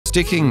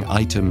Sticking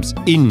items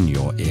in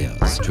your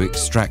ears to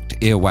extract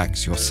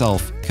earwax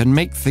yourself can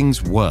make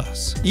things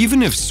worse.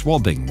 Even if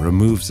swabbing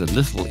removes a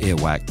little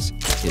earwax,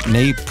 it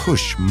may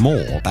push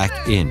more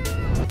back in.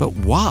 But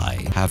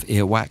why have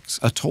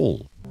earwax at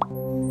all?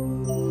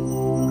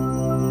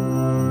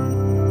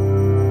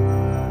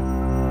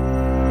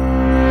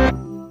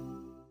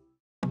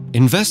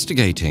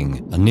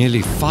 Investigating a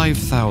nearly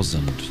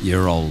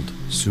 5,000-year-old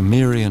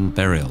Sumerian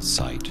burial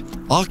site,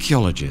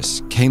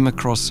 archaeologists came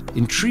across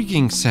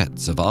intriguing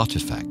sets of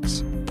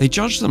artifacts. They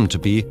judged them to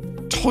be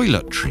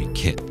toiletry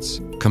kits,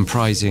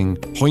 comprising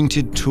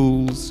pointed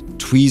tools,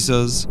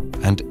 tweezers,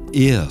 and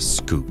ear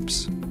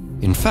scoops.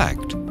 In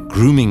fact,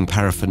 grooming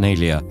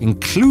paraphernalia,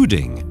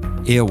 including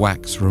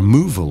earwax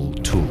removal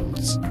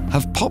tools,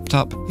 have popped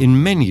up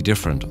in many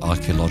different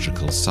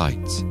archaeological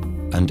sites.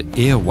 And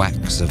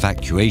earwax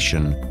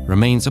evacuation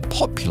remains a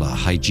popular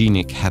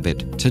hygienic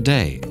habit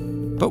today.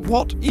 But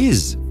what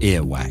is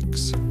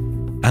earwax?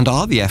 And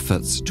are the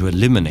efforts to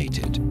eliminate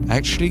it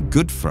actually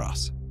good for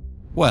us?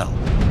 Well,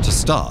 to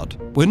start,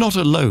 we're not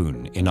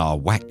alone in our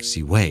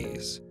waxy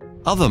ways.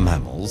 Other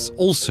mammals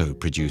also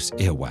produce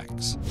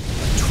earwax.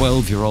 A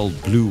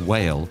 12-year-old blue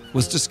whale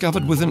was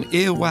discovered with an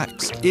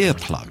earwax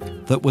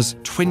earplug that was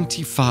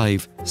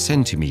 25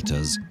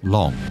 centimeters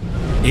long.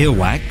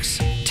 Earwax,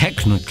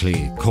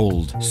 technically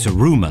called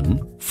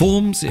cerumen,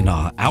 forms in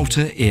our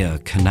outer ear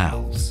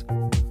canals.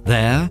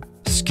 There,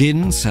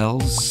 skin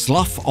cells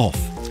slough off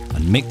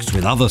and mix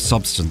with other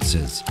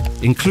substances,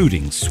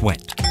 including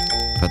sweat.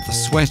 But the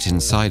sweat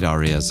inside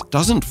our ears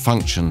doesn't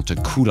function to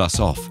cool us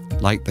off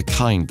like the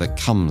kind that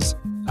comes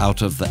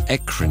out of the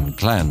eccrine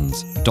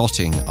glands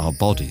dotting our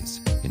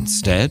bodies.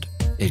 Instead,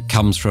 it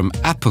comes from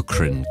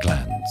apocrine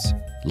glands,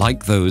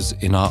 like those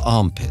in our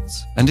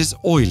armpits, and is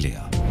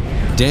oilier.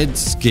 Dead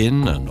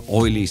skin and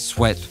oily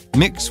sweat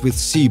mix with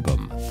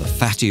sebum, the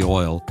fatty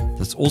oil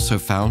that's also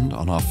found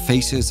on our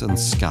faces and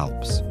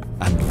scalps.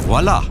 And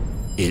voila,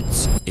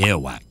 it's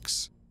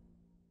earwax.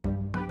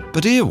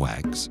 But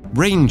earwax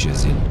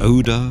ranges in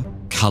odor,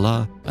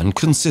 color, and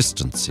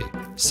consistency.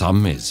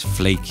 Some is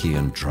flaky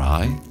and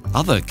dry,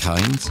 other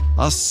kinds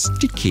are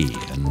sticky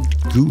and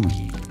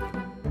gooey.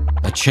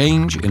 A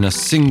change in a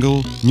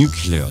single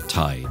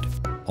nucleotide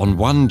on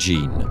one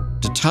gene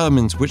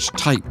determines which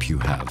type you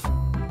have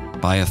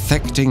by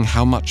affecting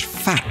how much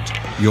fat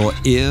your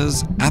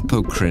ear's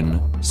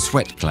apocrine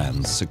sweat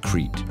glands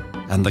secrete,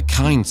 and the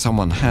kind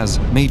someone has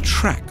may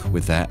track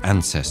with their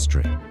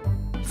ancestry.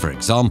 For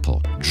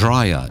example,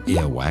 drier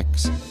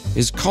earwax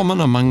is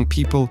common among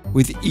people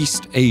with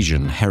East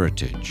Asian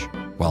heritage,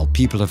 while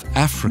people of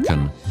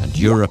African and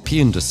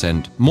European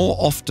descent more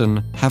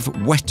often have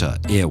wetter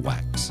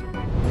earwax.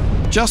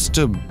 Just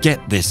to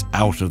get this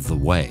out of the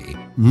way,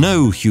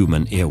 no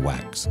human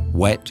earwax,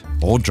 wet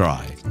or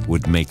dry,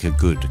 would make a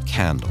good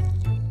candle.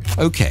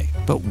 Okay,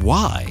 but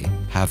why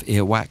have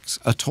earwax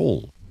at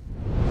all?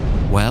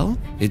 Well,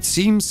 it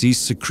seems these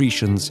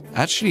secretions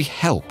actually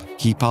help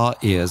keep our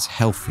ears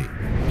healthy.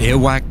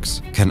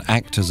 Earwax can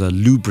act as a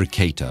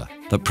lubricator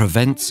that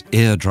prevents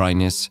ear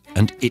dryness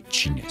and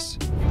itchiness.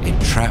 It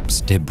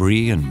traps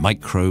debris and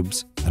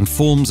microbes and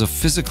forms a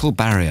physical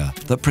barrier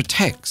that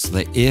protects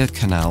the ear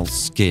canal's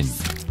skin.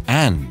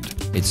 And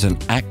it's an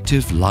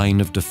active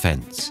line of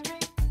defense.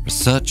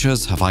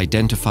 Researchers have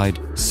identified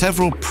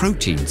several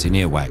proteins in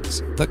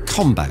earwax that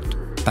combat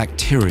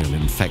bacterial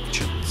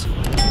infections.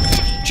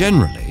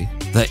 Generally,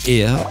 the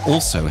ear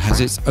also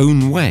has its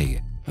own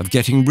way of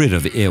getting rid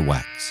of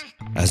earwax.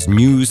 As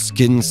new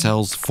skin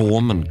cells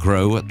form and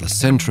grow at the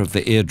center of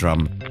the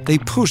eardrum, they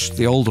push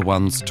the older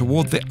ones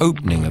toward the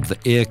opening of the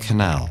ear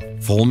canal,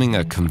 forming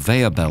a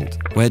conveyor belt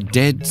where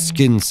dead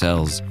skin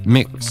cells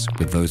mix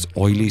with those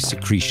oily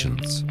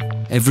secretions.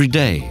 Every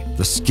day,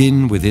 the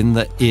skin within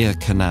the ear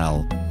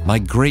canal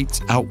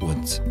migrates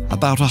outwards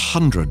about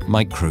 100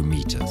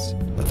 micrometers.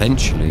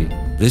 Eventually,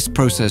 this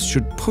process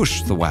should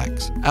push the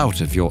wax out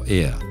of your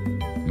ear.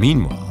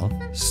 Meanwhile,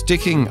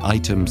 sticking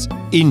items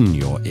in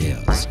your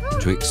ears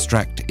to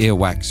extract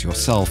earwax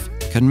yourself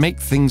can make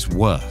things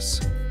worse.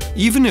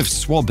 Even if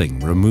swabbing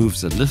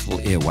removes a little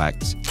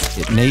earwax,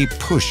 it may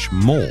push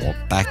more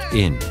back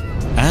in,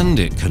 and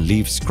it can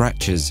leave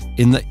scratches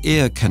in the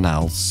ear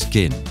canal's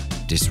skin,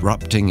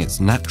 disrupting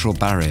its natural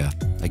barrier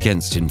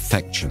against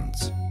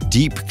infections.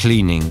 Deep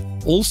cleaning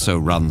also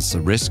runs the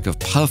risk of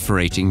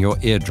perforating your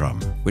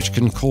eardrum, which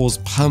can cause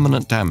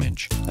permanent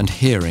damage and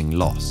hearing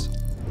loss.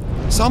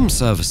 Some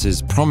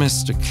services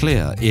promise to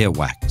clear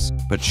earwax,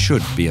 but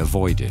should be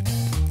avoided.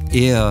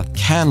 Ear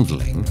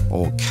candling,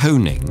 or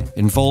coning,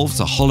 involves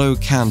a hollow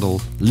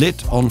candle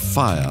lit on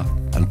fire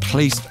and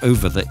placed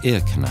over the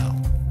ear canal.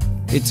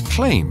 It's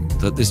claimed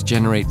that this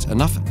generates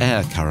enough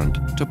air current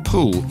to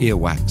pull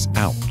earwax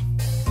out.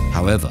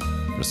 However,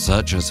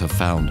 researchers have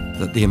found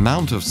that the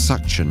amount of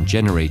suction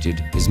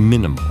generated is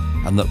minimal,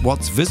 and that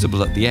what's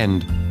visible at the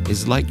end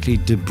is likely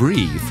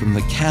debris from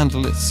the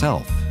candle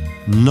itself,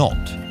 not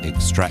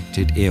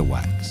extracted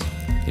earwax.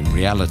 In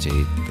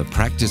reality, the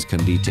practice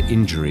can lead to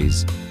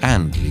injuries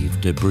and leave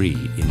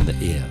debris in the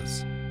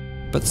ears.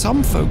 But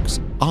some folks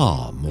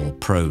are more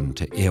prone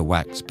to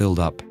earwax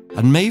buildup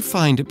and may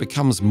find it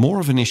becomes more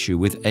of an issue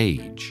with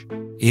age.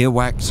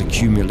 Earwax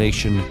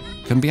accumulation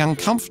can be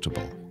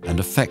uncomfortable and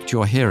affect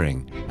your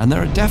hearing, and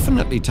there are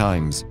definitely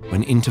times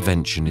when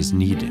intervention is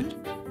needed.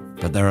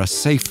 But there are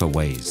safer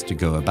ways to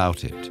go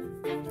about it.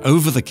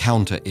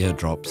 Over-the-counter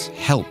eardrops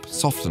help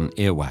soften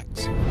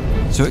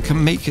earwax, so it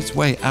can make its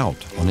way out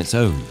on its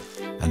own.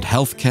 And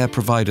healthcare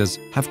providers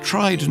have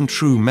tried and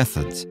true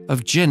methods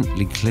of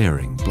gently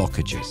clearing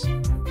blockages.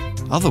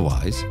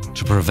 Otherwise,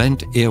 to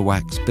prevent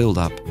earwax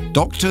buildup,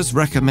 doctors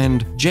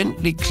recommend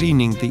gently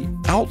cleaning the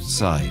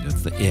outside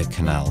of the ear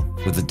canal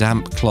with a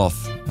damp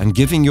cloth and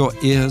giving your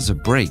ears a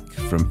break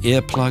from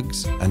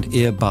earplugs and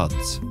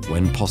earbuds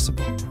when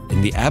possible.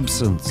 In the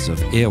absence of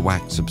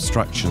earwax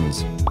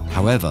obstructions,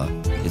 however,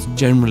 it's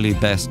generally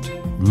best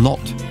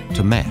not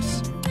to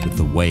mess with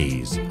the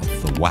ways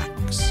of the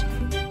wax.